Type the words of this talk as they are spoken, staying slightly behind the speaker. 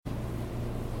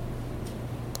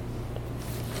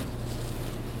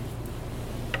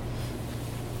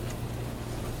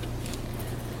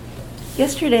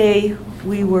Yesterday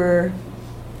we were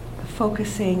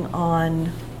focusing on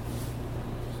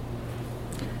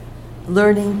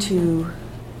learning to,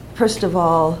 first of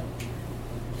all,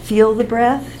 feel the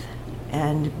breath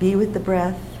and be with the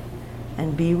breath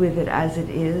and be with it as it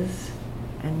is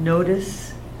and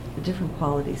notice the different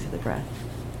qualities of the breath.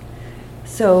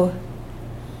 So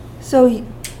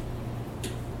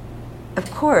of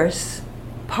course,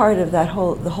 part of the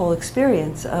whole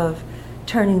experience of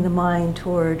turning the mind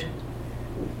toward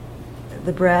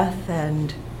the breath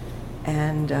and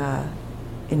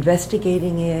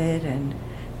investigating it and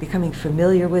becoming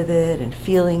familiar with it and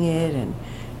feeling it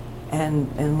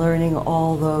and learning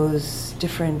all those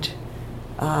different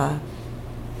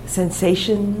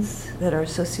sensations that are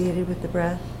associated with the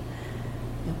breath.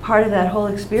 And part of that whole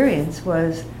experience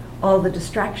was all the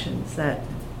distractions that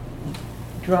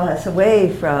draw us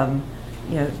away from,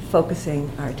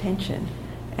 focusing our attention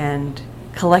and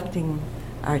collecting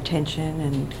our attention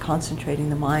and concentrating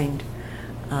the mind,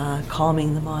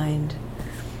 calming the mind.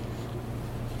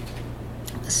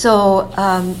 So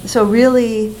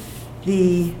really,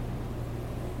 the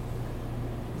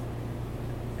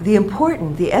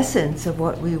essence of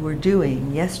what we were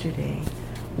doing yesterday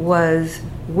was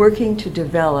working to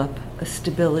develop a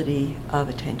stability of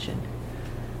attention,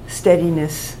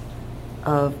 steadiness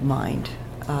of mind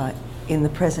in the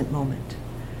present moment.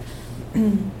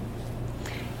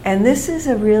 And this is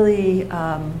a really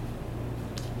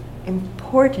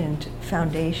important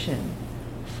foundation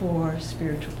for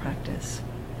spiritual practice.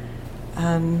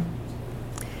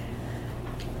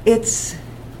 It's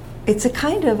a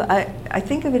kind of, I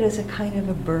think of it as a kind of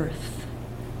a birth.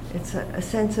 It's a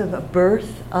sense of a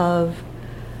birth of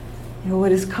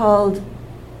what is called,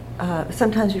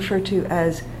 sometimes referred to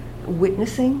as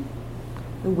witnessing,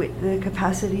 the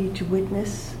capacity to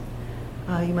witness.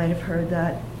 You might have heard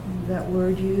that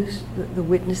word used, the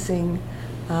witnessing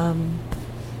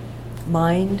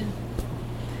mind.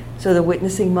 So the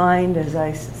witnessing mind, as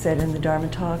I said in the Dharma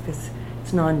talk, it's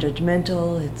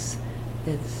non-judgmental, it's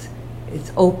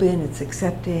open, it's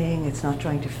accepting, it's not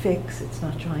trying to fix, it's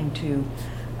not trying to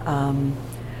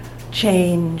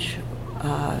change,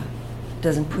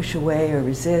 doesn't push away or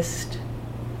resist,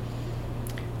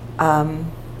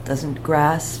 doesn't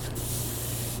grasp.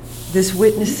 This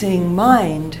witnessing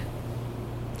mind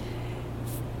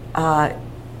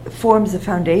forms the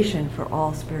foundation for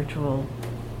all spiritual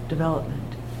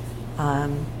development.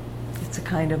 It's a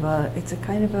kind of a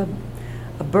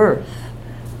birth,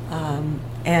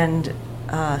 and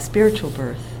spiritual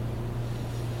birth.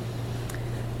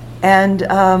 And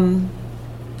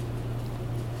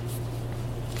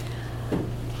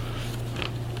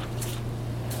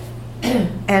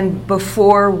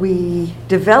before we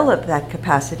develop that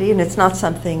capacity, and it's not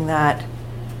something that,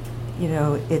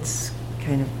 it's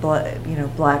kind of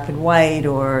black and white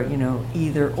or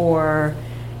either or.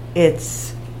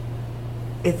 It's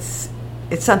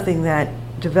something that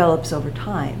develops over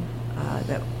time.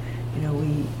 That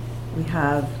we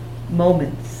have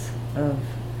moments of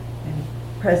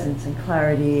presence and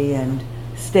clarity and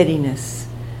steadiness,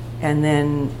 and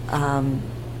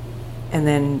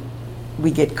then we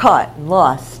get caught and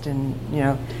lost, and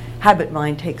habit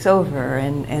mind takes over,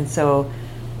 and so.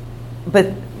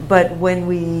 But when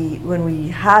we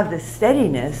have this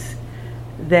steadiness,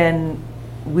 then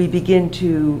we begin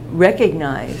to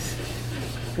recognize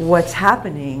what's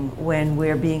happening when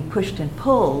we're being pushed and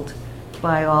pulled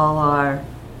by all our,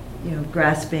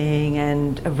 grasping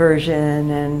and aversion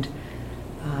and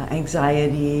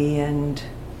anxiety and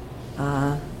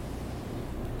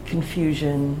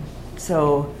confusion.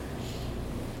 So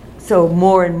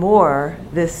more and more,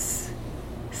 this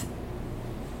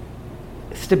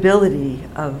stability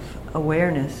of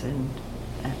awareness and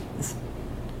this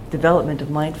development of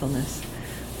mindfulness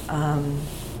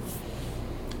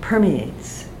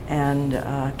permeates and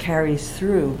carries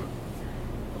through,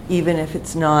 even if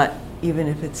it's not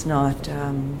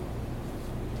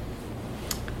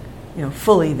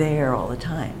fully there all the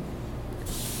time.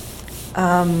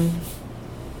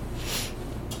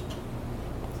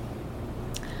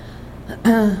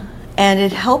 And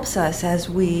it helps us as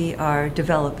we are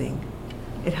developing.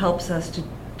 It helps us to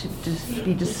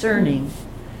be discerning.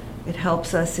 It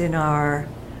helps us in our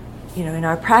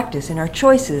practice, in our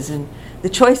choices, and the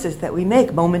choices that we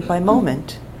make moment by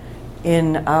moment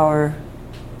in our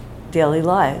daily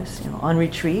lives. On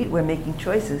retreat, we're making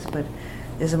choices, but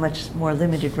there's a much more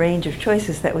limited range of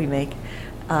choices that we make.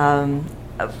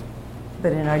 But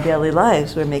in our daily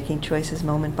lives, we're making choices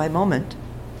moment by moment.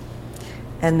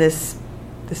 And this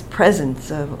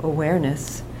presence of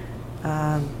awareness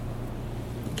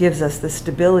gives us the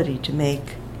stability to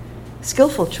make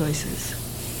skillful choices.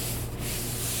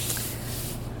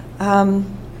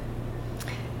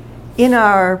 in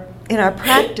our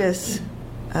practice,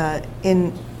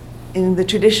 in the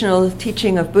traditional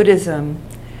teaching of Buddhism,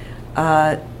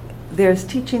 there's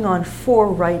teaching on 4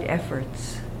 right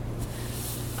efforts.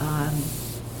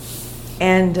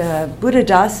 And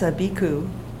Buddhadasa Bhikkhu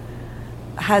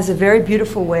has a very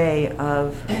beautiful way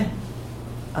of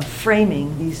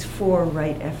framing these 4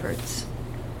 right efforts.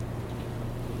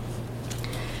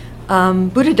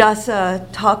 Buddhadasa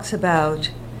talks about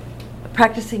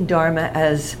practicing Dharma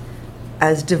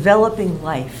as developing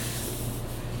life.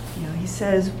 You know, he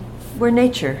says we're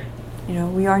nature. You know,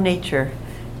 we are nature,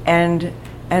 and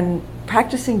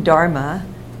practicing Dharma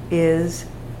is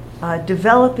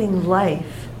developing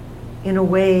life in a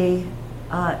way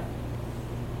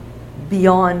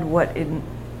beyond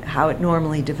how it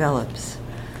normally develops.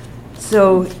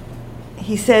 So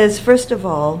he says, first of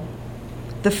all,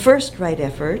 the first right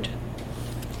effort,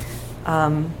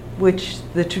 which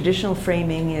the traditional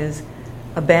framing is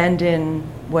abandon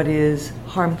what is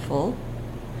harmful.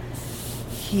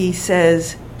 He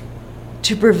says,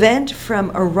 to prevent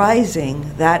from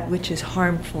arising that which is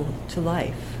harmful to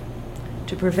life.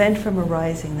 To prevent from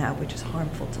arising that which is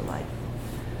harmful to life.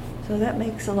 So that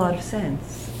makes a lot of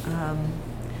sense.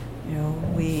 You know,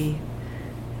 we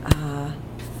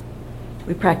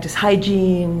practice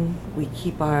hygiene. We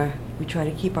try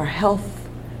to keep our health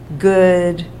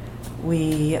good.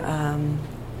 We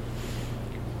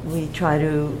try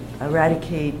to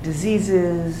eradicate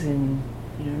diseases, and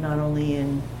not only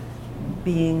in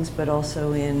beings but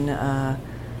also in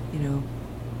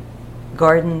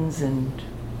gardens and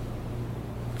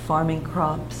farming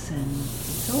crops and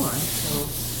so on.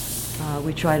 So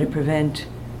we try to prevent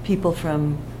people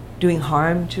from doing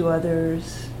harm to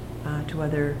others, to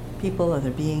other people,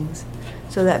 other beings.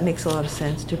 So that makes a lot of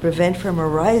sense, to prevent from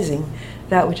arising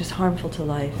that which is harmful to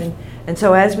life. And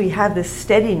so as we have this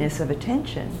steadiness of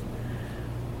attention,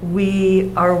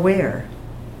 we are aware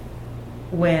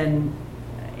when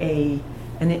an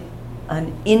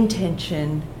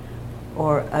intention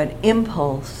or an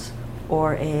impulse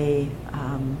or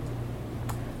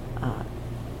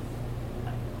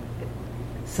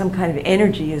some kind of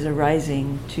energy is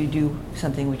arising to do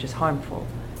something which is harmful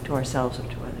to ourselves or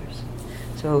to others.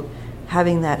 So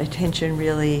having that attention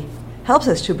really helps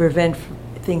us to prevent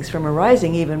things from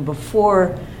arising even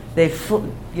before they've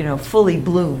fully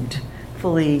bloomed,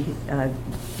 fully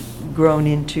grown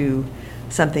into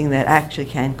something that actually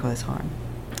can cause harm.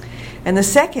 And the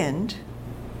second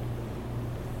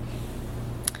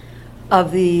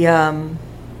of the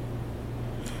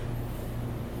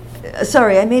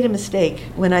sorry, I made a mistake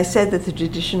when I said that the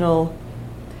traditional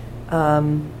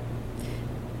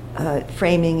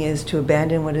framing is to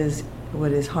abandon what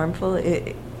is harmful.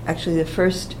 Actually, the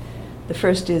first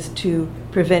is to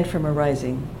prevent from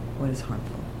arising what is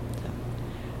harmful.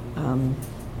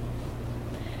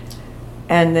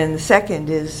 And then the second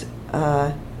is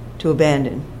to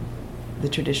abandon the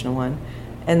traditional one,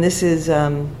 and this is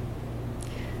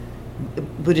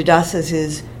Buddhadasa's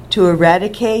is to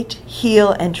eradicate,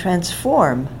 heal, and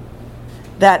transform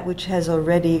that which has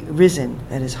already risen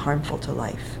that is harmful to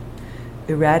life.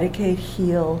 Eradicate,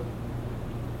 heal,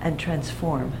 and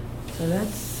transform. So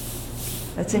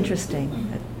that's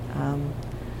interesting.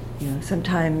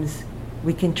 Sometimes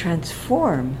we can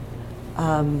transform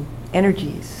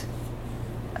energies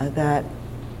that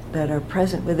are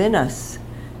present within us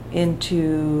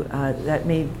into that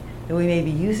we may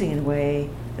be using in a way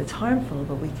that's harmful,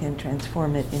 but we can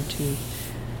transform it into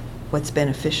what's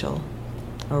beneficial,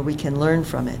 or we can learn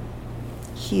from it,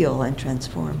 heal and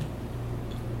transform.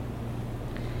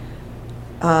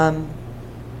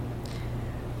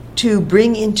 To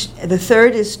bring into the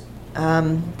third is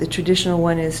the traditional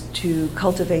one is to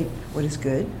cultivate what is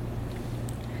good.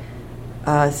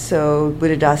 So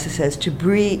Buddhadasa says to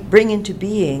bring into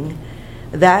being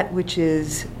that which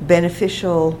is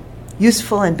beneficial,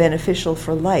 useful and beneficial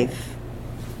for life.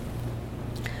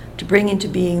 To bring into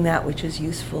being that which is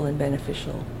useful and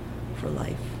beneficial for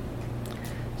life.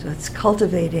 So it's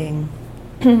cultivating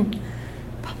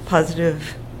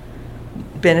positive,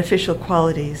 beneficial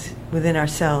qualities within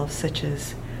ourselves, such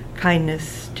as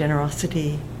kindness,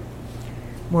 generosity,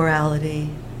 morality,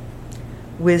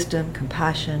 wisdom,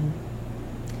 compassion.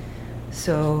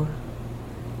 So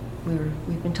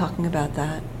we've been talking about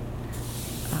that.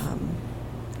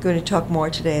 Going to talk more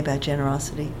today about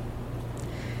generosity.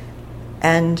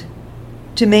 And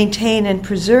to maintain and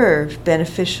preserve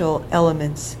beneficial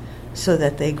elements so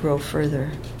that they grow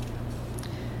further.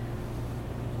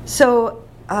 So,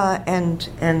 and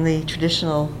the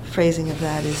traditional phrasing of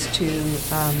that is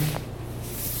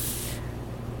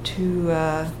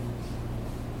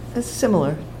it's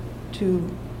similar, to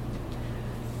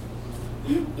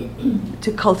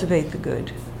cultivate the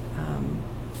good,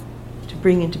 to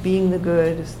bring into being the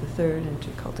good is the third, and to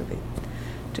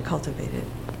cultivate it.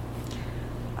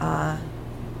 I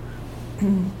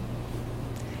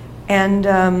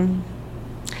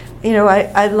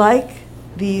like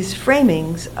these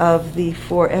framings of the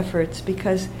four efforts,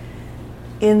 because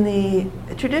in the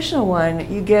traditional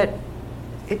one you get,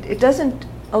 it doesn't,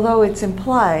 although it's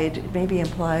implied, it may be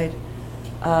implied,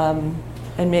 and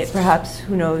perhaps,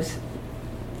 who knows,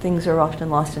 things are often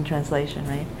lost in translation,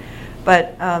 right?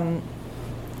 But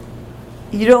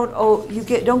you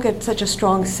don't get such a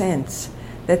strong sense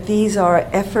that these are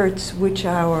efforts which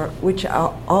are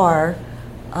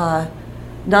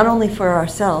not only for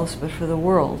ourselves but for the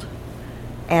world.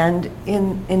 And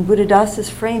in Buddhadasa's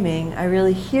framing, I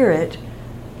really hear it.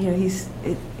 He's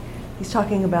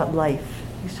talking about life.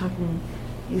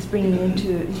 He's bringing he's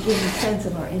giving a sense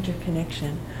of our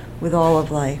interconnection with all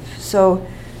of life. So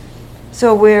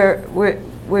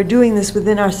we're doing this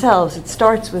within ourselves. It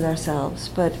starts with ourselves,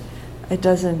 but it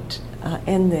doesn't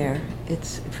end there.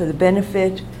 It's for the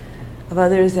benefit of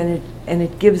others, and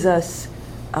it gives us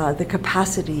the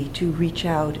capacity to reach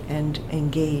out and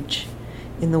engage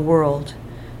in the world,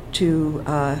 to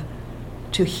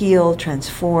heal,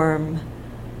 transform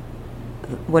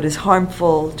what is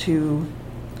harmful, to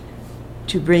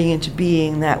bring into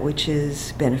being that which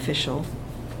is beneficial,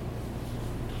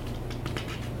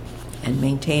 and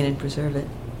maintain and preserve it.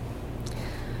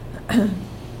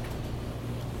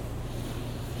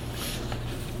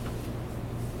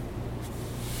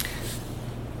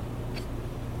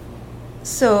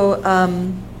 So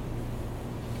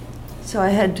I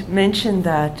had mentioned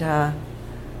that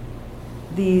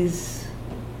these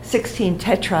 16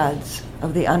 tetrads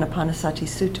of the Anapanasati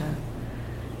Sutta,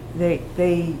 they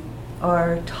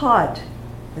are taught,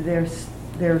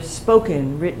 they're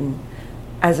spoken, written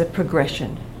as a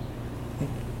progression.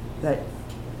 That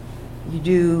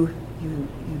you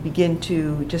begin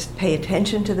to just pay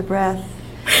attention to the breath,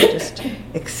 just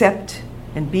accept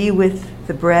and be with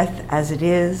the breath as it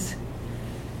is,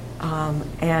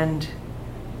 and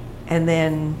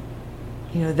then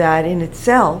that in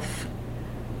itself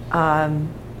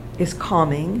is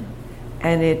calming,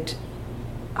 and it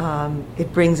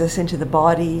brings us into the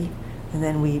body, and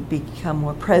then we become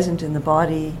more present in the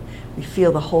body. We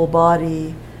feel the whole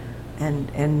body, and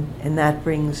that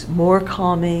brings more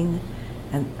calming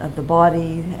of the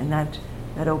body, and that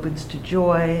opens to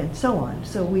joy, and so on.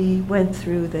 So we went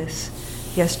through this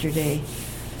yesterday,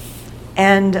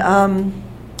 and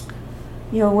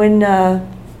when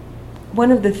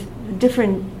one of the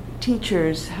different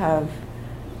teachers have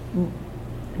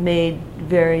made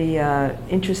very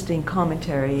interesting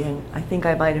commentary, and I think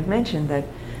I might have mentioned that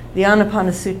the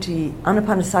Anapanasati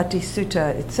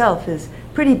Sutta itself is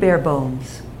pretty bare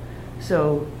bones.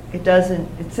 So it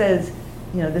says,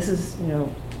 this is,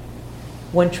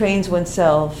 one trains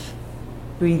oneself,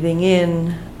 breathing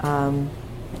in,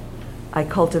 I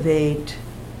cultivate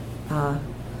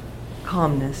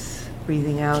calmness,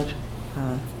 breathing out,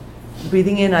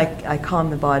 breathing in, I calm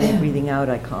the body, breathing out,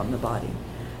 I calm the body.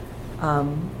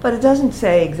 But it doesn't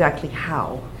say exactly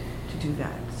how to do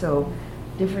that. So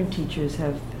different teachers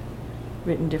have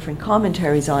written different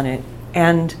commentaries on it.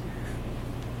 And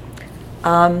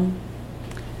Thich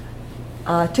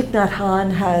Nhat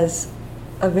Hanh has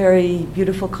a very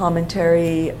beautiful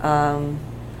commentary,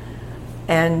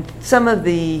 and some of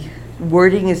the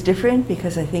wording is different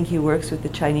because I think he works with the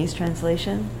Chinese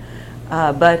translation.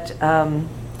 But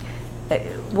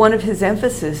one of his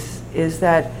emphasis is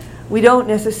that we don't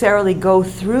necessarily go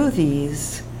through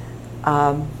these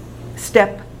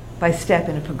step by step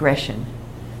in a progression.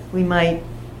 We might,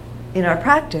 in our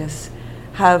practice,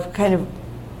 have kind of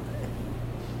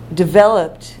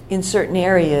developed in certain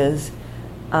areas,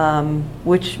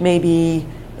 which maybe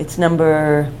it's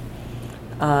number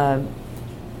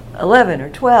 11 or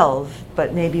 12,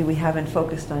 but maybe we haven't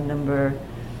focused on number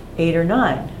 8 or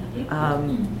 9.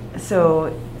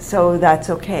 So that's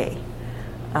okay.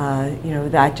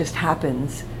 That just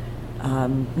happens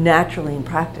naturally in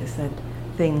practice, that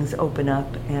things open up,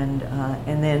 and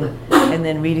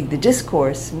then reading the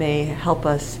discourse may help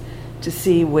us to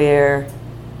see where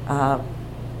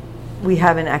we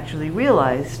haven't actually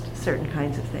realized certain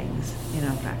kinds of things in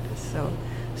our practice.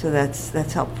 So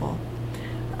that's helpful.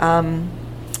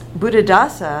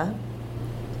 Buddhadasa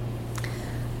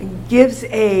gives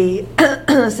a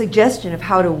suggestion of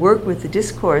how to work with the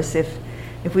discourse if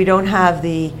we don't have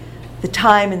the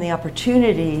time and the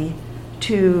opportunity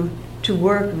to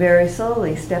work very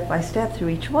slowly, step by step through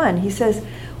each one. He says,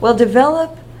 well,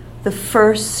 develop the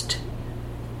first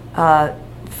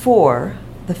 4,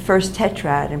 the first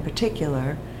tetrad in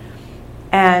particular,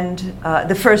 and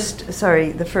the first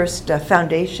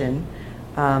foundation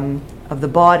of the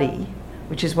body,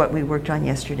 which is what we worked on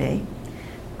yesterday,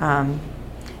 and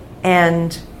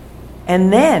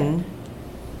then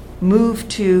move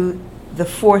to the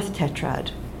fourth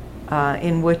tetrad,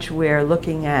 in which we're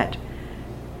looking at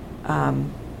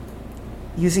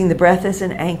using the breath as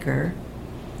an anchor,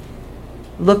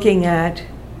 looking at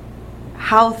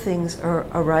how things are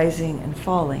arising and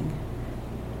falling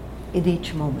in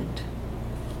each moment.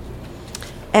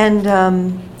 And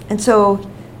so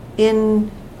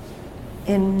in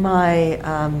my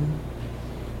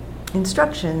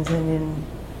instructions and in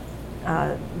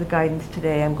the guidance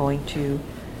today, I'm going to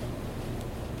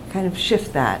kind of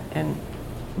shift that and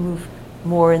move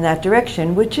more in that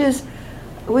direction, which is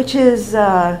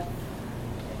kind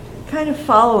of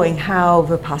following how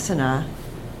Vipassana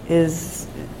is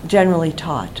generally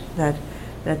taught, that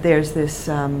there's this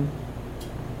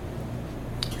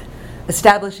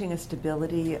establishing a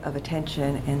stability of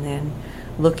attention and then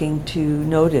looking to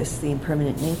notice the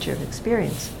impermanent nature of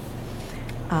experience.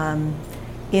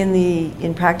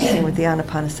 In practicing with the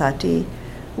Anapanasati,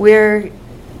 we're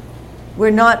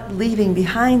not leaving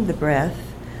behind the breath,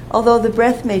 although the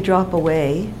breath may drop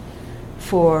away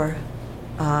for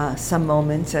some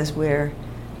moments as we're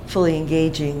fully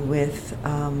engaging with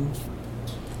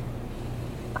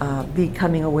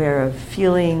becoming aware of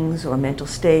feelings or mental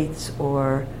states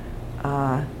or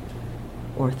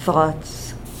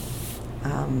thoughts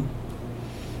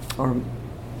or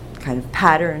kind of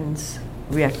patterns,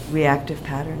 reactive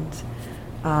patterns.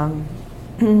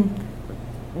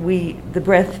 The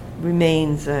breath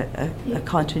remains a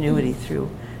continuity through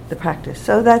the practice.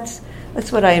 So that's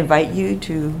what I invite you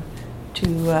to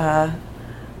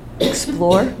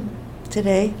explore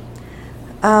today.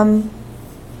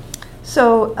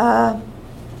 So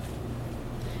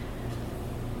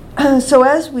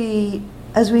as we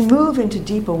move into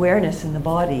deep awareness in the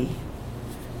body,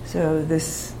 so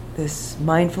this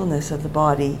mindfulness of the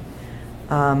body,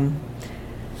 and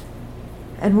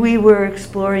we were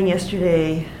exploring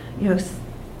yesterday,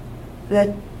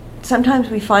 that sometimes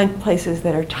we find places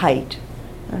that are tight.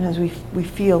 Sometimes we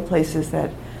feel places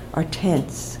that are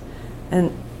tense,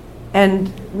 and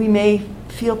we may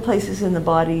feel places in the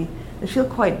body that feel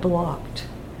quite blocked.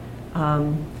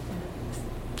 One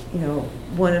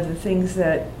of the things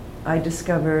that I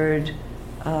discovered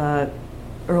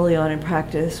early on in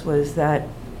practice was that,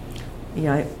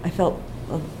 I felt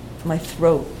my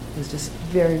throat was just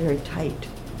very, very tight.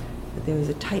 That there was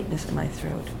a tightness in my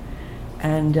throat,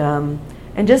 and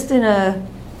just in a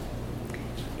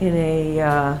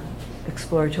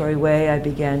exploratory way, I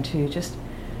began to just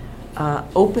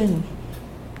open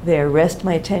there, rest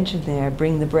my attention there,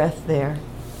 bring the breath there,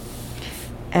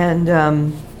 and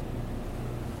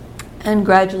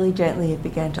gradually, gently, it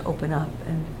began to open up.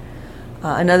 And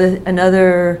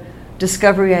another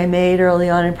discovery I made early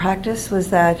on in practice was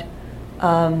that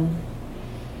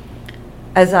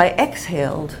as I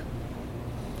exhaled,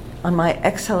 on my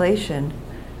exhalation,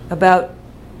 about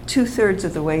 2/3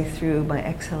 of the way through my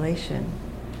exhalation,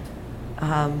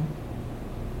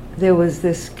 there was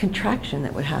this contraction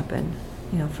that would happen,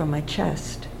 from my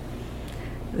chest.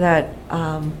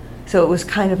 So it was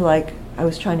kind of like I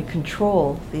was trying to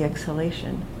control the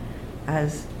exhalation,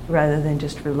 rather than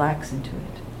just relax into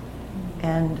it,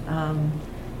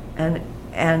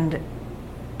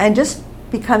 and just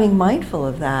becoming mindful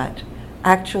of that.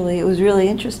 Actually, it was really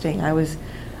interesting. I was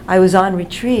on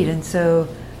retreat, and so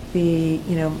the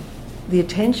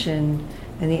attention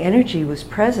and the energy was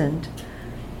present,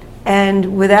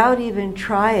 and without even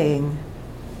trying,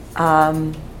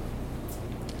 I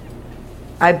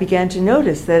began to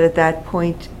notice that at that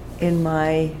point in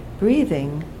my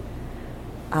breathing,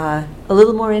 a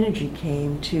little more energy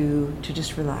came to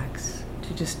just relax,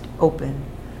 to just open,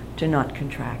 to not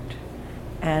contract,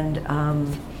 and a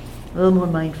little more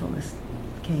mindfulness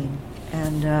came,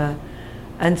 and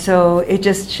so it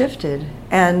just shifted,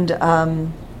 and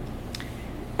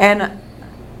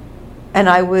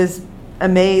I was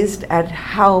amazed at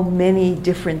how many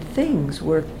different things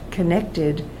were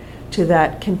connected to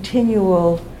that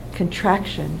continual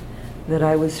contraction that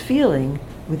I was feeling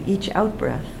with each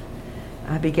out-breath.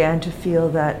 I began to feel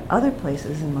that other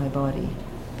places in my body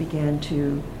began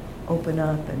to open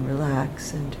up and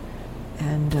relax and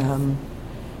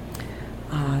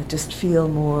just feel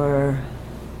more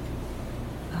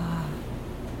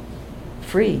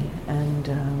free, and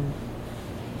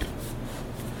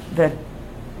that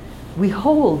we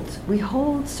hold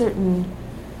certain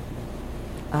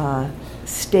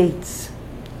states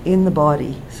in the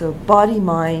body. So body,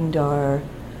 mind are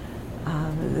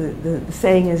The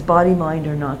saying is body, mind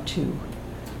are not two.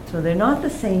 So they're not the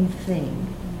same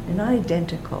thing. They're not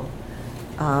identical.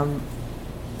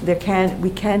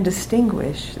 We can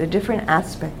distinguish. They're different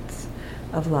aspects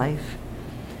of life.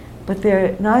 But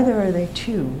neither are they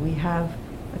two. We have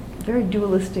a very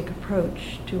dualistic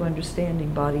approach to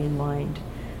understanding body and mind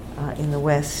in the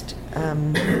West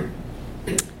in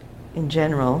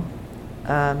general.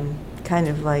 Kind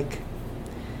of like,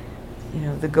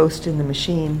 the ghost in the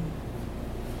machine.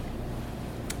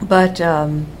 But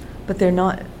they're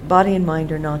not, body and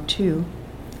mind are not two.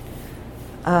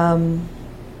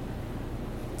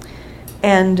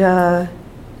 And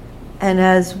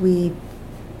as we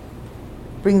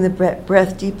bring the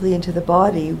breath deeply into the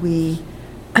body, we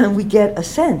get a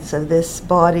sense of this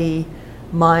body,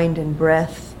 mind, and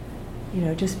breath,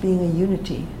 just being a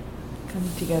unity,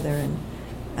 coming together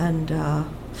and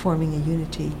forming a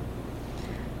unity.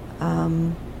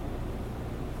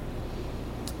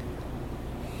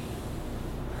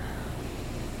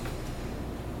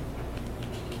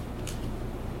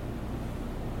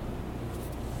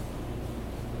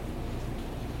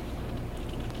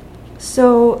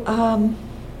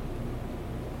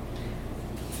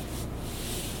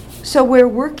 So we're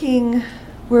working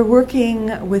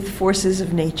with forces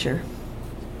of nature,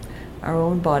 our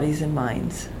own bodies and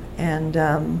minds, and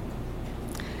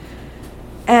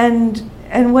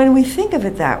when we think of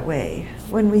it that way,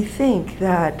 when we think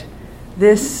that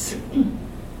this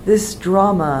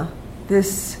drama,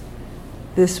 this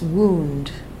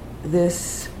wound,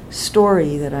 this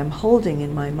story that I'm holding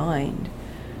in my mind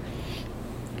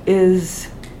is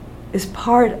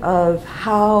part of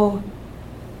how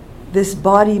this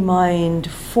body-mind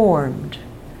formed.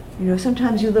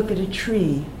 Sometimes you look at a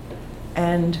tree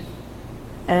and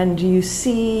you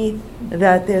see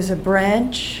that there's a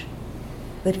branch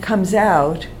that comes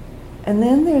out, and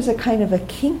then there's a kind of a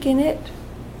kink in it,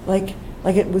 like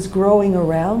it was growing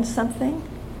around something.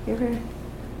 You ever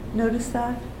notice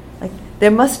that? Like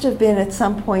there must have been at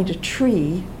some point a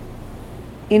tree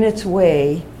in its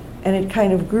way, and it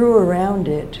kind of grew around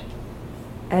it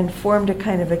and formed a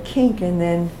kind of a kink and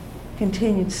then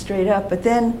continued straight up. But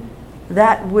then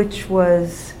that which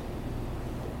was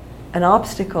an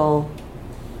obstacle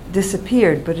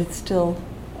disappeared, but it still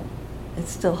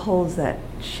holds that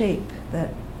shape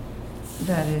that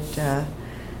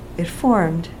it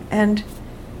formed. And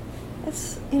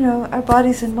it's, our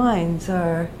bodies and minds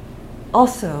are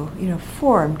also,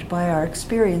 formed by our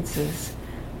experiences,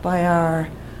 by our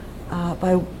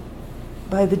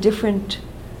by the different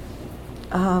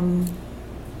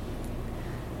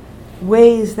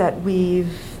ways that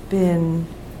we've been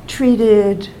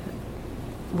treated,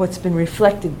 what's been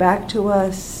reflected back to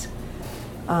us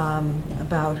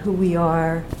about who we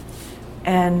are,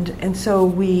 and so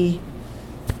we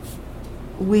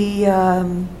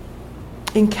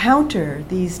encounter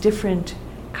these different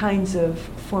kinds of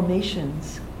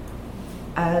formations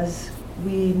as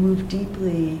we move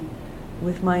deeply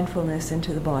with mindfulness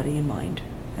into the body and mind,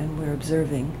 and we're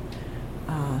observing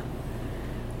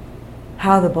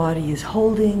how the body is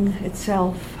holding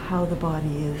itself, how the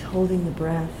body is holding the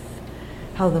breath,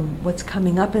 what's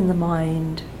coming up in the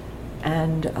mind,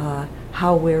 and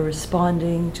how we're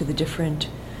responding to the different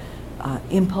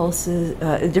impulses,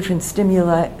 different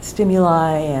stimuli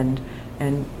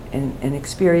and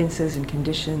experiences and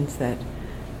conditions that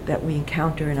we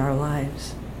encounter in our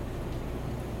lives.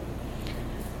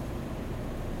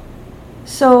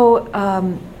 So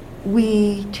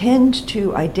we tend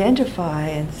to identify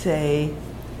and say,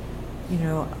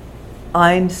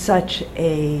 I'm such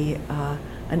an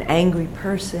angry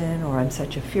person, or I'm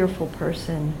such a fearful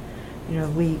person.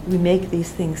 We make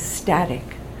these things static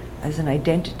as an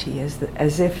identity,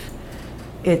 as if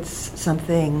it's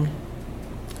something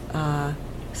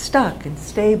stuck and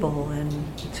stable, and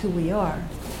it's who we are.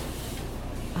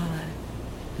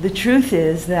 The truth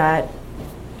is that,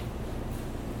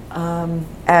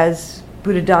 as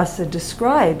Buddhadasa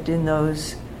described in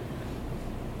those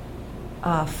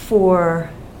four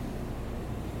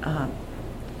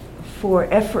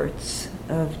efforts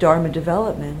of Dharma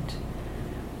development,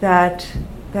 that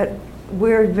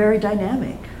we're very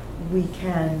dynamic. We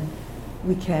can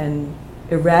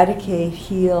eradicate,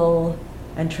 heal,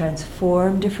 and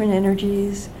transform different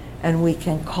energies, and we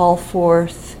can call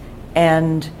forth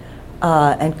and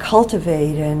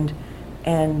cultivate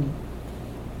and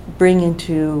bring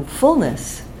into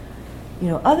fullness,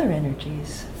 other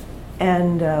energies,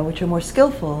 and which are more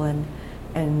skillful and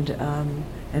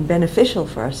beneficial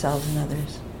for ourselves and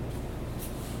others.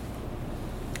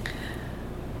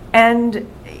 And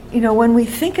when we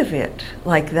think of it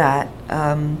like that,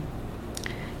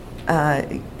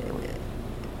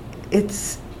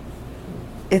 it's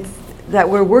that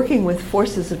we're working with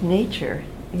forces of nature.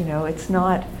 It's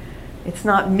not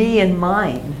me and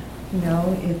mine.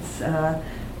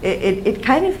 It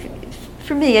kind of,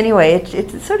 for me anyway,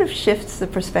 it sort of shifts the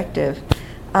perspective.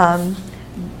 And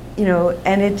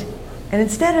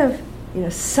instead of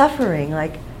suffering,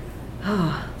 like,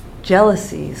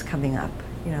 jealousy is coming up,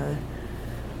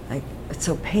 like it's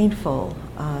so painful.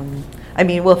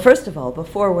 Well, first of all,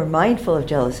 before we're mindful of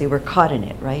jealousy, we're caught in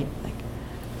it, right? Like,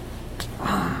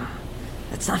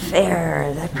 that's not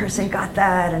fair. That person got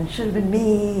that, and should have been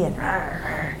me,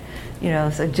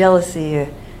 and so jealousy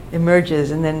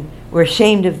emerges, and then we're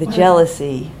ashamed of the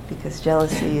jealousy because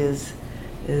jealousy is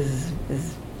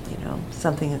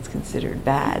something that's considered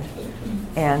bad,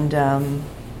 and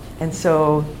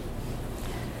so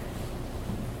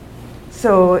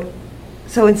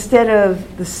instead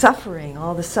of the suffering,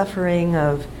 all the suffering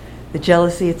of the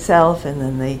jealousy itself, and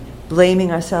then the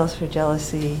blaming ourselves for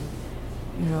jealousy,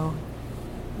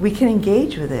 we can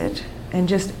engage with it and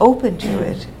just open to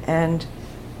it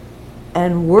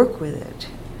and work with it,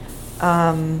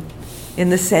 in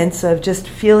the sense of just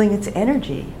feeling its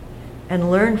energy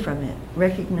and learn from it.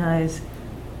 Recognize,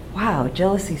 wow,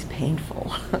 jealousy's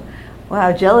painful.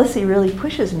 Wow, jealousy really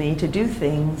pushes me to do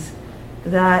things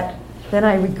that then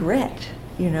I regret,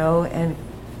 and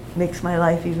makes my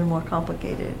life even more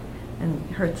complicated and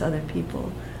hurts other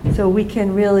people. So we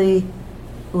can really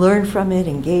learn from it,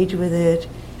 engage with it,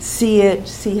 see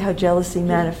how jealousy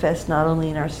manifests not only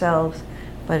in ourselves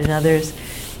but in others.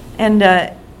 And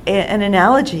an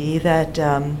analogy that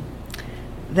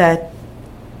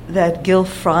Gil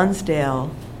Fronsdale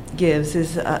gives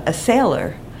is a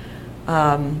sailor.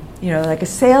 Like a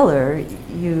sailor,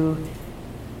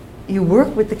 you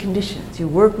work with the conditions. You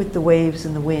work with the waves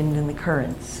and the wind and the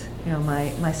currents.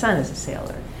 My son is a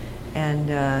sailor,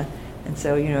 and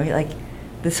so like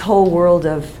this whole world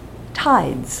of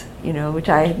tides, which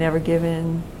I had never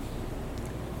given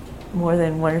more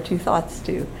than one or two thoughts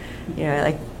to.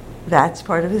 Like that's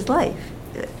part of his life.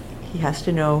 He has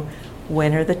to know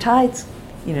when are the tides,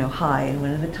 high, and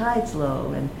when are the tides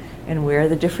low, and where are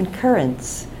the different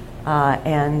currents,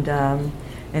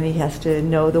 and he has to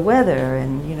know the weather,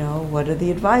 and what are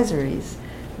the advisories,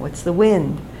 what's the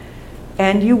wind,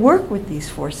 and you work with these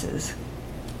forces.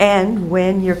 And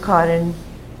when you're caught in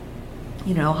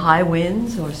high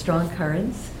winds or strong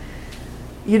currents,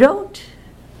 you don't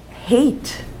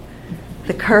hate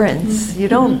the currents, you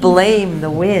don't blame the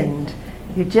wind,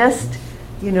 you just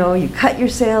you cut your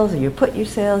sails, or you put your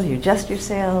sails, you adjust your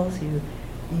sails, you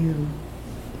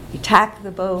tack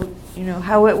the boat,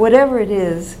 whatever it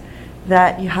is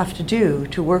that you have to do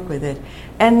to work with it.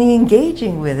 And the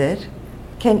engaging with it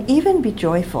can even be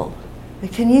joyful.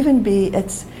 It can even be,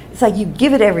 it's like you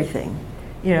give it everything.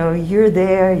 You're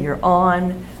there, you're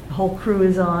on, the whole crew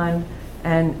is on,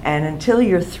 and until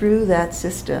you're through that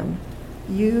system,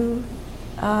 you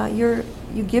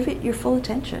give it your full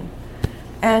attention.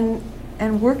 And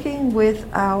working with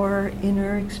our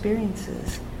inner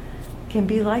experiences can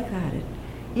be like that.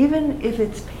 Even if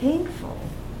it's painful,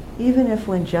 even if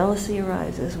when jealousy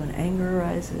arises, when anger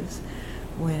arises,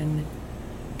 when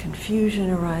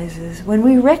confusion arises, when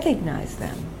we recognize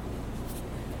them,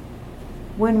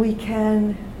 when we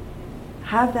can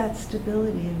have that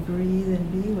stability and breathe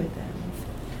and be with them,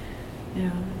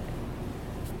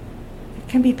 it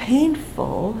can be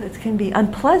painful, it can be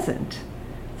unpleasant.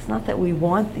 It's not that we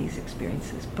want these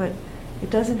experiences, but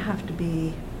it doesn't have to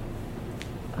be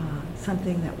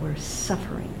something that we're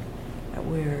suffering, that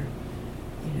we're,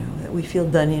 that we feel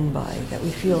done in by, that we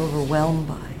feel overwhelmed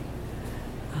by.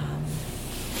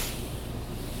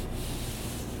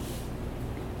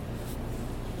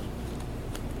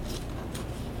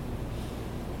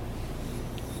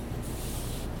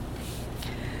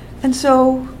 And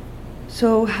so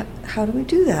how do we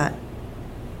do that?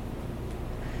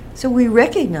 So we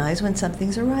recognize when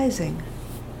something's arising.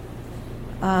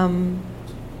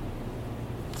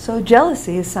 So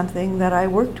jealousy is something that I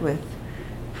worked with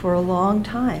for a long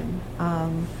time.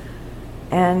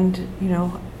 And,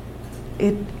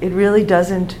 it really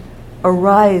doesn't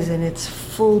arise in its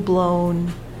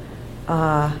full-blown,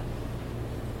 kind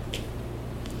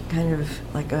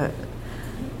of like a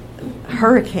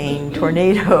hurricane,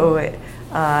 tornado,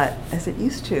 as it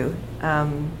used to.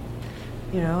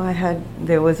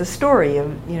 There was a story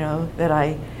of, that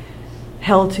I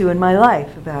held to in my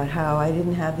life about how I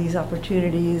didn't have these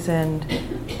opportunities, and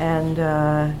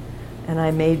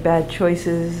I made bad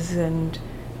choices, and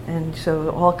so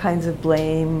all kinds of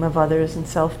blame of others and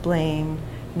self-blame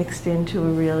mixed into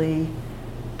a really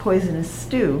poisonous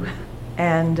stew,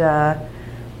 and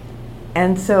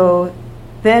so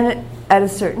then at a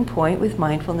certain point with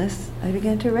mindfulness, I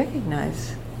began to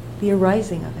recognize the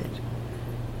arising of it.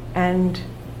 And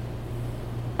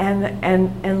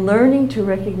learning to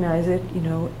recognize it,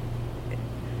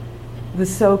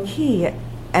 was so key,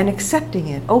 and accepting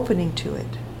it, opening to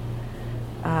it.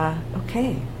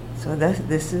 Okay, so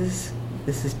this is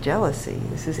jealousy,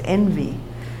 this is envy,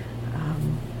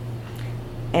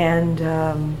 and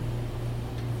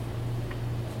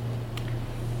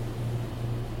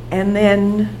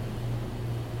then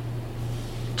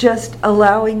just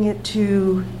allowing it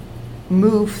to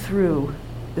move through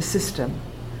the system,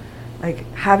 like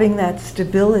having that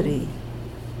stability,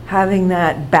 having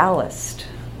that ballast,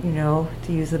 to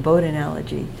use the boat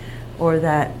analogy, or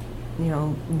that,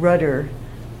 rudder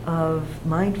of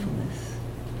mindfulness.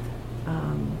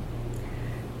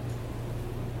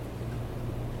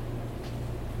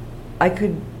 I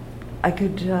could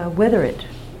weather it.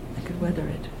 I could weather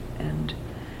it, and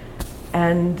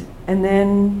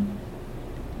then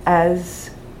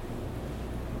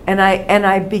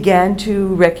I began to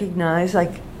recognize,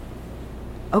 like,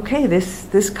 okay,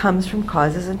 this comes from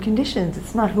causes and conditions.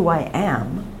 It's not who I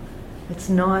am. It's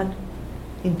not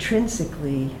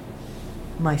intrinsically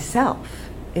myself.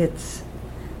 It's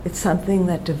something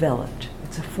that developed.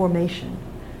 It's a formation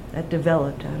that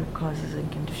developed out of causes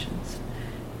and conditions.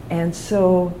 And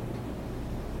so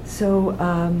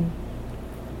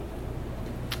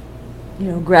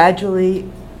gradually,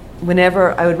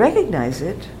 whenever I would recognize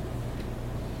it,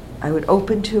 I would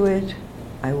open to it,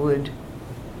 I would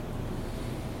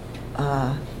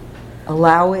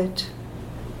allow it,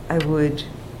 I would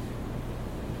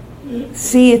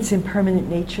see its impermanent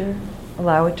nature,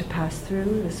 allow it to pass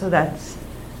through. So that's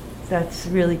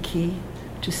really key,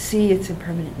 to see its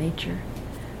impermanent nature,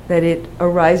 that it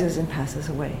arises and passes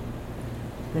away,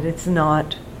 that it's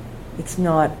not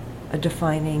a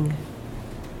defining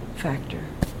factor.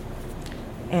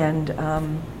 And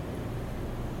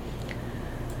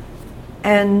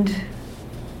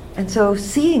so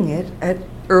seeing it at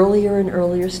earlier and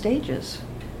earlier stages,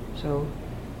 so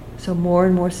more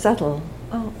and more subtle.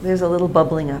 Oh, there's a little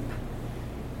bubbling up.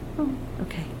 Oh,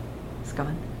 okay, it's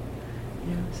gone.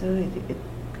 So it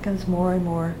becomes more and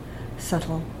more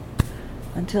subtle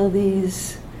until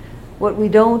these, what we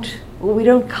don't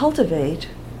cultivate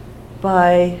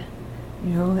by,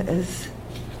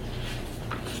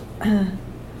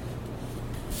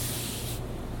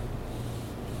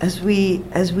 as we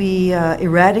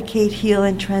eradicate, heal,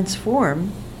 and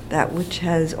transform that which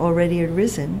has already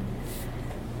arisen,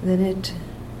 then it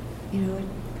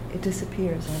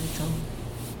disappears on its own.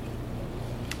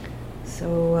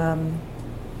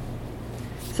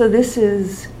 So this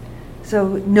is,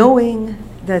 knowing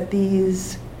that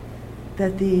these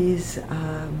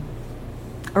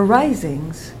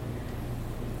arisings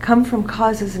come from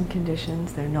causes and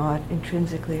conditions, they're not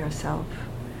intrinsically ourself,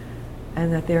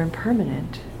 and that they're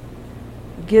impermanent,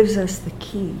 gives us the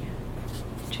key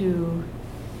to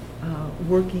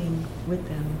working with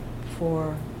them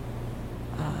for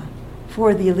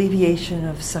the alleviation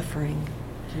of suffering.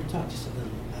 Can you talk just a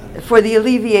little louder? For the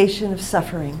alleviation of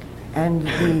suffering and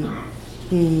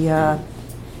the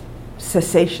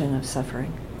cessation of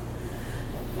suffering.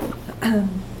 Does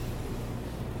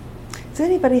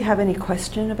anybody have any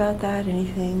question about that?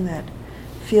 Anything that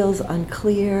feels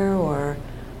unclear, or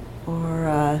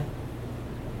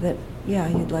that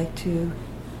you'd like to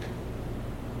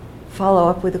follow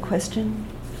up with a question?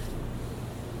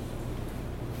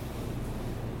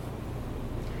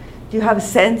 Do you have a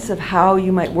sense of how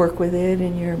you might work with it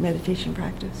in your meditation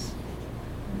practice?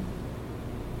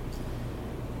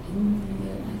 I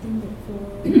think the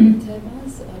four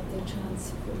tevas of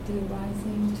the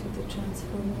rising to the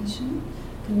transformation.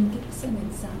 Can you give us an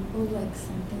example, like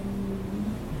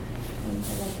something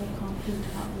like a concrete,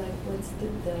 like what's the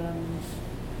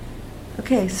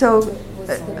okay, so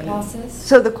what's the process?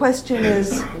 So the question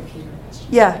is,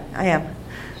 yeah, I am.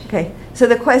 Okay, so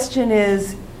the question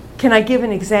is, can I give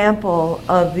an example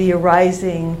of the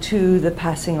arising to the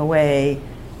passing away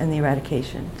and the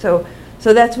eradication? So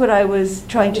that's what I was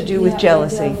trying to do with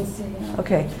jealousy.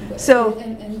 Okay, so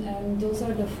and those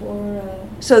are the four.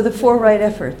 So the four right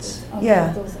efforts. Okay,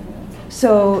 Yeah. those are,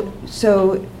 So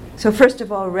first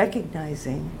of all,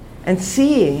 recognizing and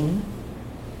seeing.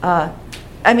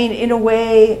 In a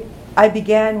way, I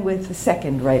began with the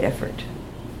second right effort,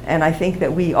 and I think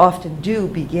that we often do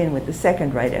begin with the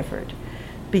second right effort,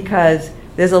 because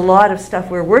there's a lot of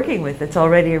stuff we're working with that's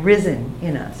already arisen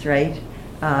in us, right?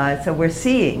 So we're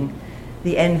seeing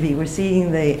the envy, we're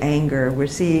seeing the anger, we're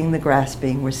seeing the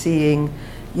grasping, we're seeing,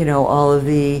 all of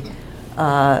the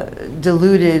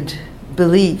deluded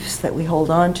beliefs that we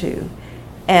hold on to.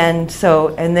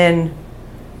 and then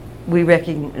we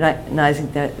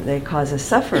recognizing that they cause us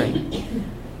suffering.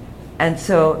 And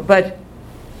so, but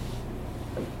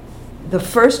the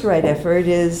first right effort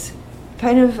is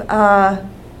kind of,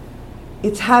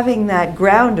 it's having that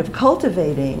ground of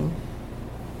cultivating,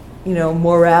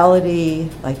 morality,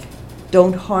 like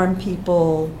don't harm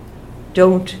people,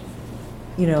 don't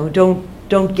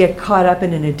get caught up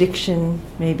in an addiction,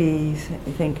 maybe,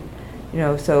 I think,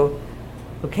 so,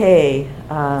 okay,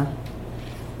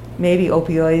 maybe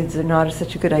opioids are not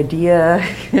such a good idea,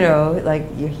 like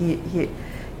you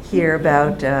hear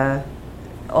about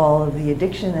all of the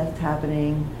addiction that's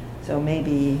happening, so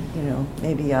maybe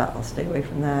I'll stay away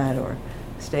from that, or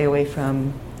stay away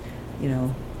from,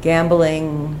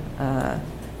 gambling,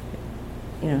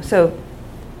 so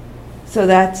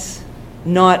that's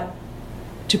not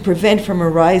to prevent from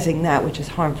arising that which is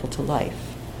harmful to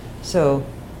life. So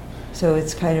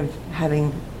it's kind of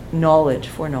having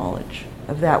foreknowledge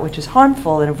of that which is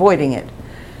harmful and avoiding it.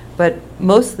 But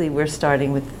mostly we're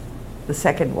starting with the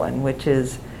second one, which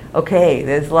is, okay,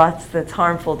 there's lots that's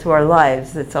harmful to our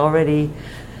lives that's already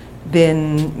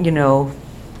been,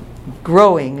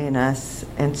 growing in us.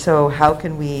 And so how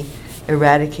can we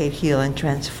eradicate, heal, and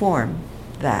transform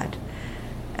that?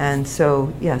 And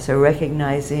so, so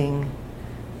recognizing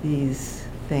these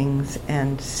things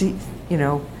and see,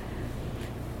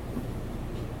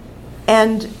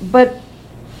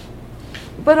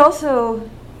 but also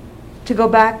to go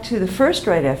back to the first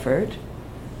right effort,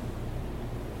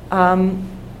 having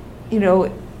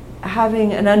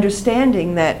an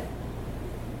understanding that,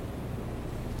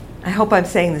 I hope I'm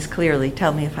saying this clearly,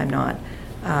 tell me if I'm not,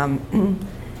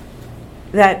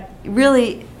 that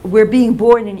really we're being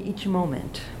born in each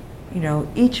moment.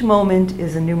 Each moment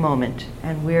is a new moment,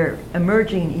 and we're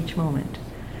emerging in each moment.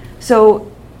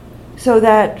 So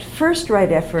that first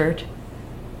right effort,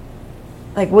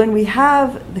 like when we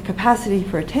have the capacity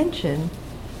for attention,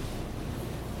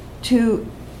 to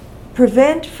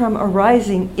prevent from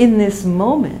arising in this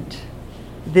moment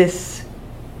this,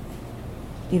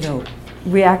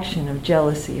 reaction of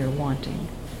jealousy or wanting.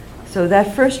 So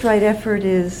that first right effort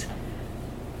is,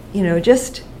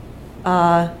 just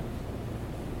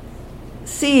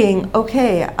seeing,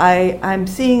 okay, I'm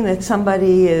seeing that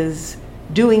somebody is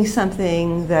doing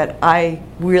something that I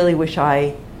really wish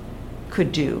I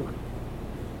could do.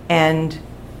 And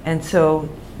so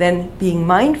then being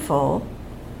mindful,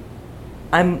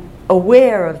 I'm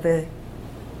aware of the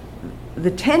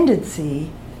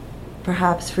tendency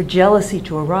perhaps for jealousy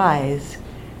to arise,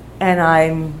 and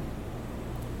I'm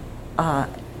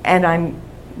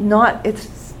not,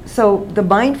 so the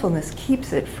mindfulness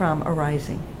keeps it from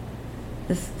arising.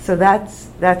 So that's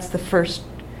the first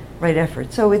right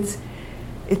effort. So it's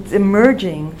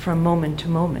emerging from moment to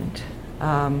moment.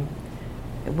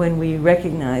 When we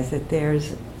recognize that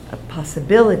there's a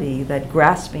possibility that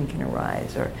grasping can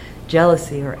arise, or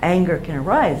jealousy or anger can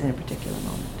arise in a particular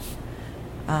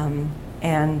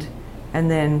moment. And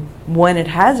then when it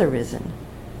has arisen,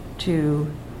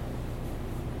 to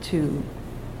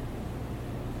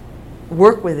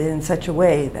work with it in such a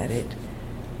way that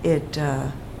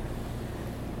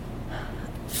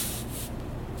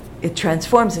it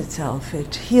transforms itself,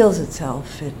 it heals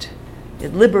itself, it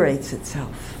liberates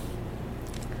itself.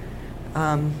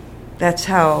 That's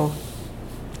how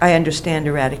I understand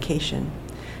eradication,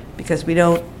 because we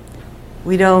don't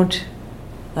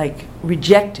like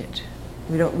reject it.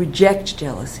 We don't reject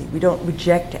jealousy. We don't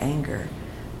reject anger.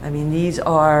 I mean,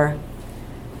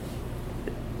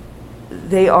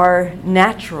 they are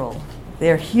natural.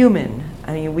 They're human.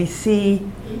 I mean, we see,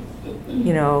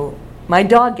 my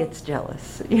dog gets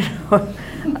jealous.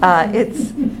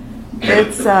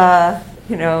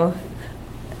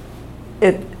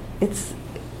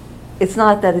 It's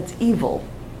not that it's evil,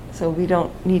 so we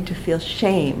don't need to feel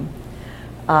shame.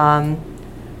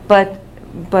 But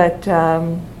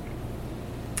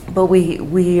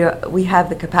we have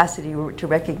the capacity to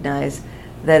recognize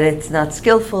that it's not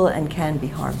skillful and can be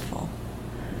harmful.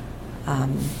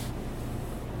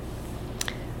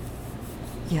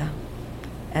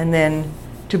 And then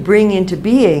to bring into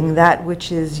being that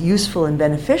which is useful and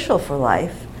beneficial for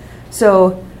life.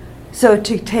 So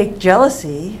to take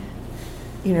jealousy,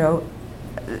 the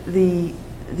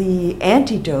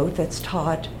antidote that's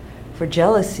taught for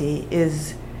jealousy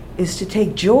is to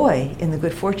take joy in the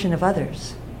good fortune of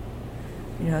others.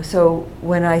 So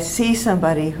when I see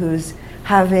somebody who's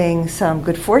having some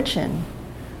good fortune,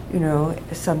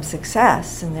 some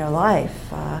success in their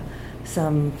life,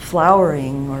 some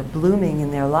flowering or blooming in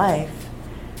their life,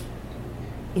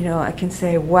 I can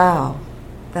say, wow,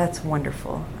 that's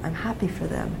wonderful. I'm happy for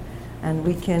them. And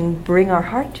we can bring our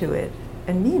heart to it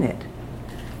and mean it,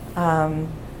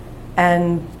 and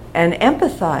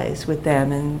empathize with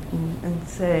them and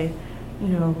say,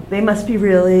 they must be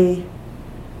really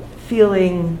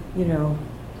feeling,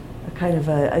 a kind of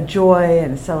a joy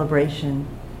and a celebration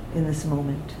in this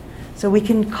moment. So we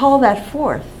can call that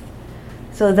forth.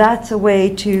 So that's a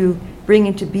way to bring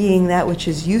into being that which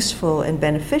is useful and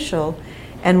beneficial,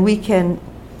 and we can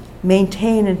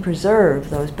maintain and preserve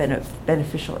those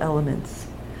beneficial elements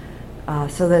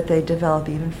so that they develop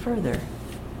even further.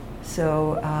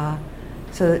 So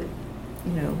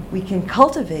we can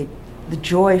cultivate the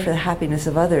joy for the happiness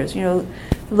of others.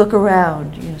 Look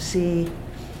around. See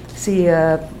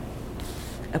a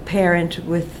parent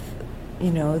with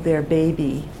their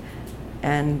baby,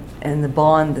 and the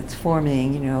bond that's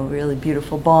forming. Really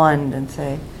beautiful bond, and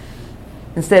say,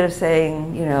 instead of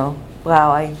saying,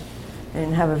 wow, I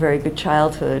didn't have a very good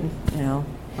childhood.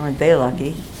 Aren't they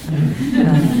lucky?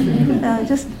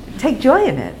 Just take joy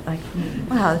in it. Like,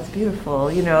 wow, that's beautiful.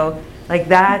 Like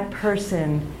that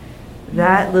person,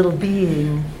 that little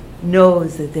being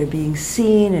knows that they're being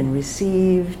seen and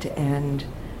received, and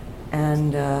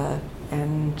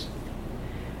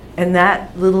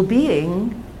that little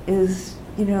being is,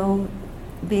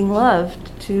 being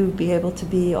loved to be able to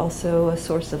be also a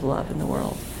source of love in the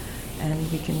world,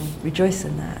 and we can rejoice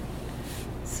in that.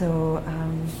 So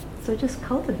just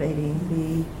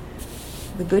cultivating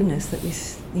the goodness that we,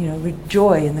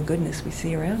 joy in the goodness we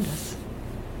see around us.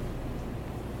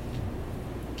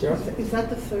 Is that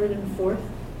the third and fourth?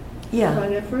 Yeah.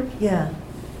 Divine effort? Yeah.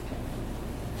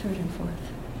 Third and fourth.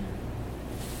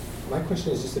 My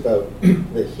question is just about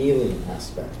the healing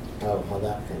aspect, how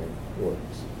that kind of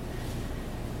works.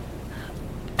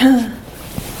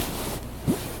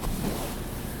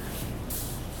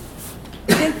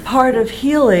 I think part of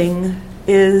healing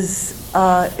is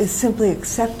simply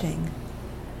accepting.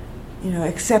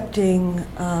 Accepting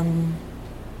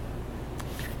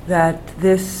that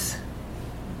this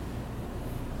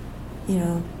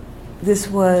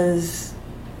was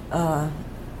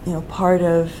part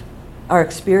of our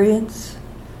experience.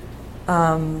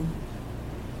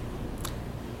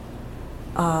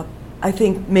 I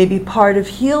think maybe part of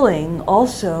healing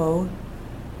also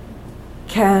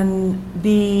can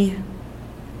be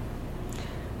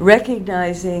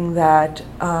recognizing that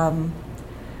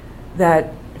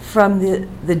that from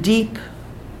the deep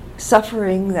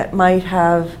suffering that might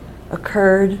have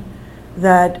occurred,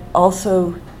 that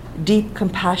also deep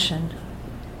compassion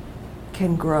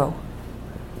can grow.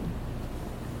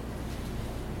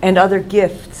 And other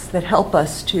gifts that help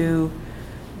us to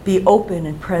be open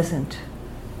and present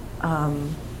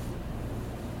in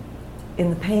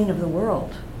the pain of the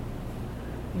world.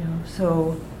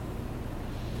 So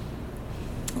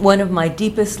one of my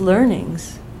deepest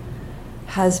learnings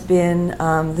has been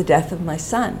the death of my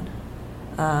son.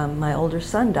 My older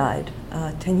son died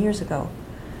 10 years ago.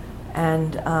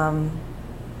 And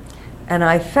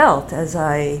I felt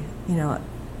I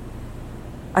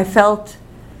felt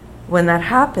when that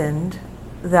happened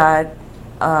that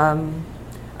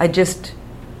I just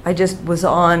was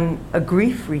on a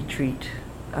grief retreat.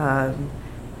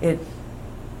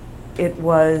 It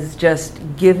was just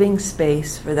giving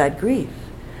space for that grief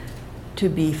to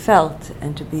be felt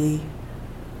and to be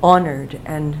honored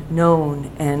and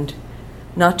known, and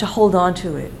not to hold on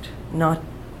to it,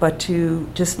 but to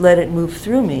just let it move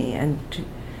through me, and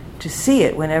to see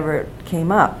it whenever it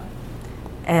came up,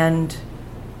 and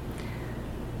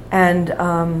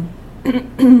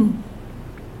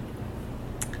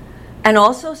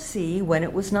also see when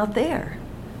it was not there.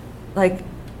 Like,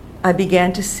 I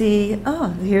began to see,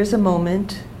 here's a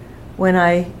moment when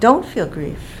I don't feel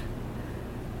grief.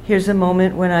 Here's a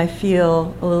moment when I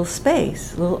feel a little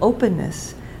space, a little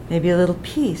openness, maybe a little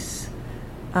peace,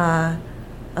 a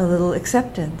little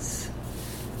acceptance.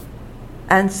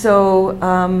 And so,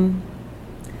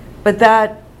 but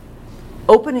that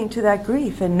opening to that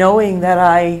grief and knowing that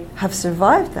I have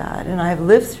survived that and I have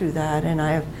lived through that and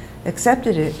I have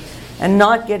accepted it, and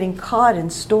not getting caught in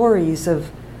stories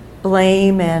of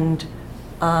blame and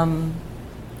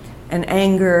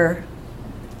anger,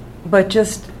 but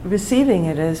just receiving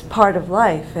it as part of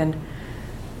life. And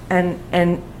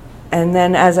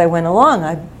then as I went along,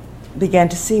 I began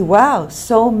to see, wow,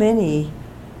 so many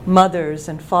mothers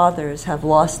and fathers have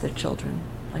lost their children,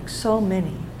 like so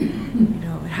many.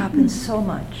 It happens so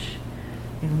much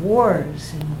in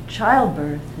wars, in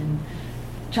childbirth, in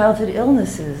childhood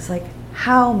illnesses. Like,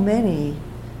 how many,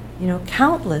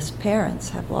 countless parents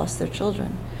have lost their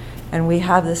children. And we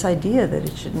have this idea that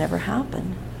it should never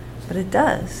happen, but it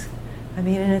does. And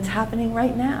it's happening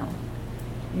right now.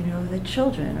 The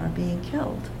children are being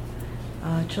killed.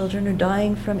 Children are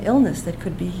dying from illness that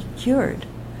could be cured.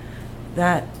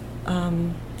 That,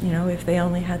 if they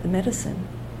only had the medicine.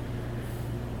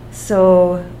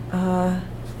 So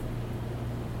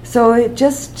it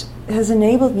just has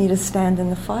enabled me to stand in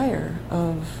the fire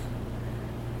of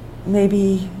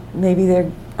maybe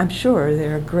I'm sure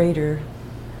there are greater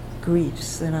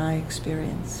griefs than I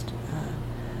experienced.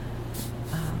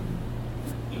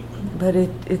 But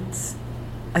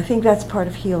I think that's part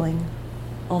of healing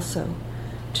also,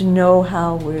 to know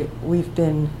how we've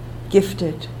been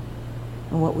gifted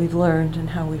and what we've learned and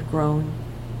how we've grown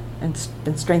and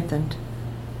been strengthened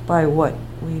by what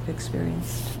we've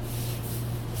experienced.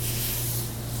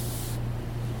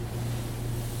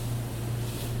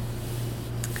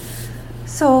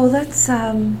 So let's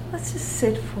just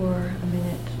sit for a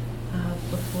minute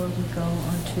before we go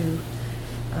on to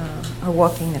our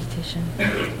walking meditation.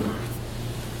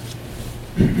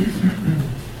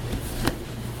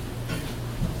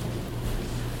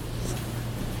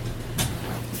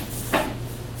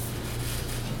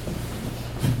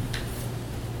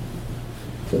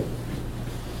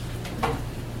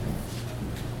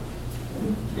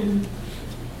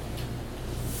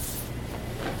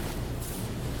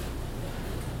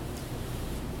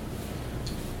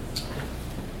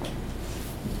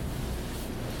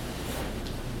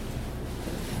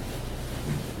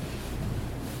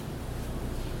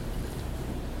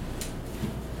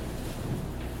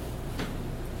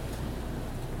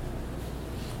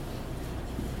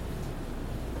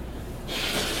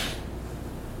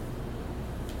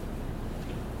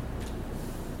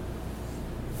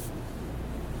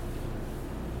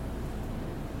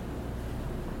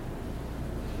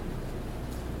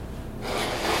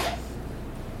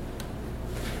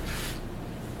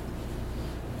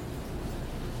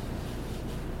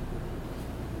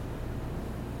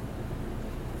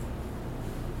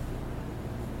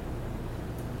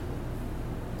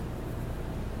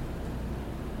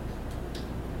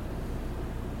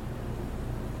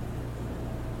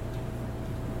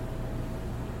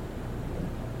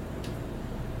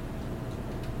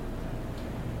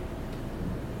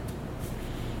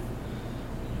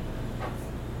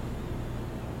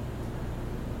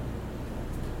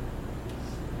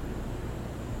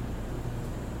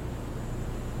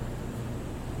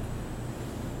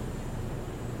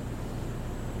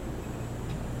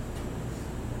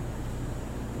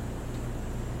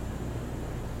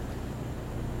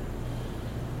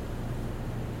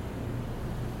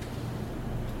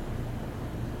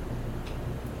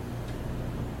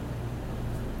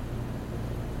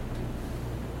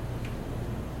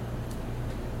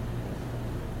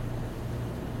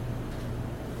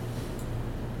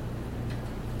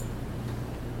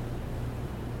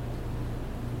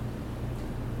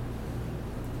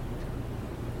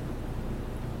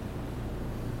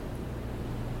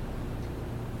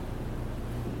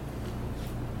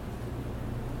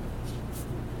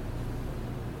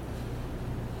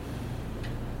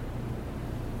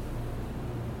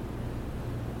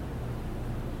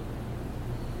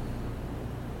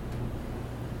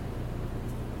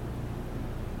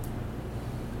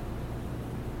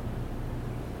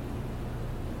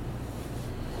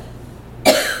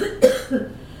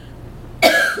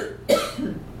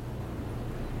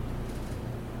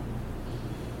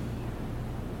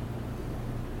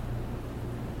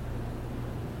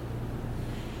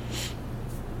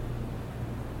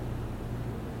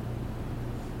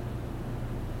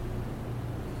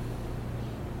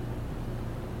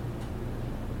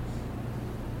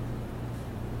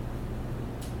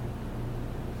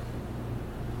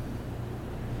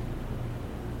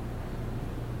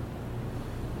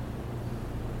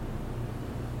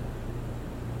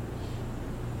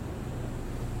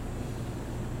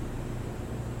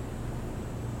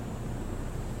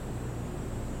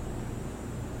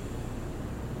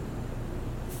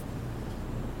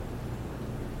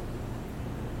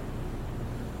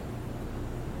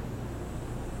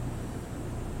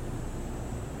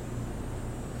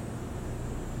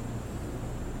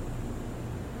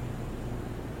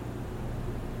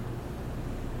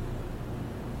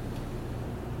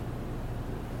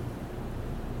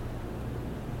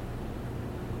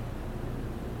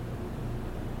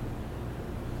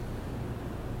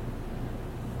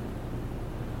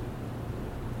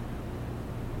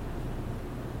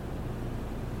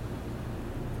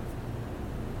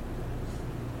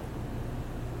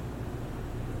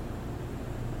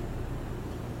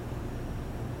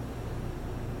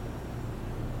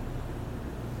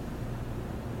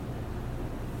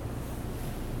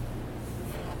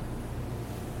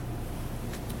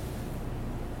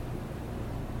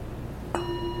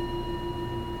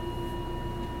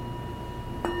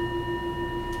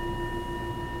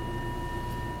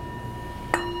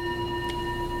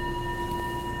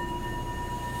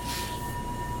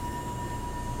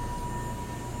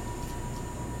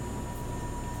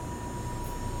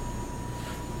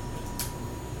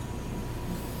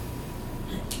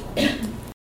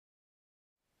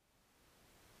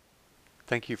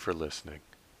 Thank you for listening.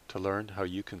 To learn how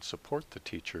you can support the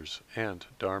teachers and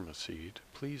Dharma Seed,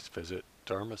 please visit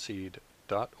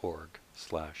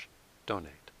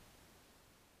dharmaseed.org/donate.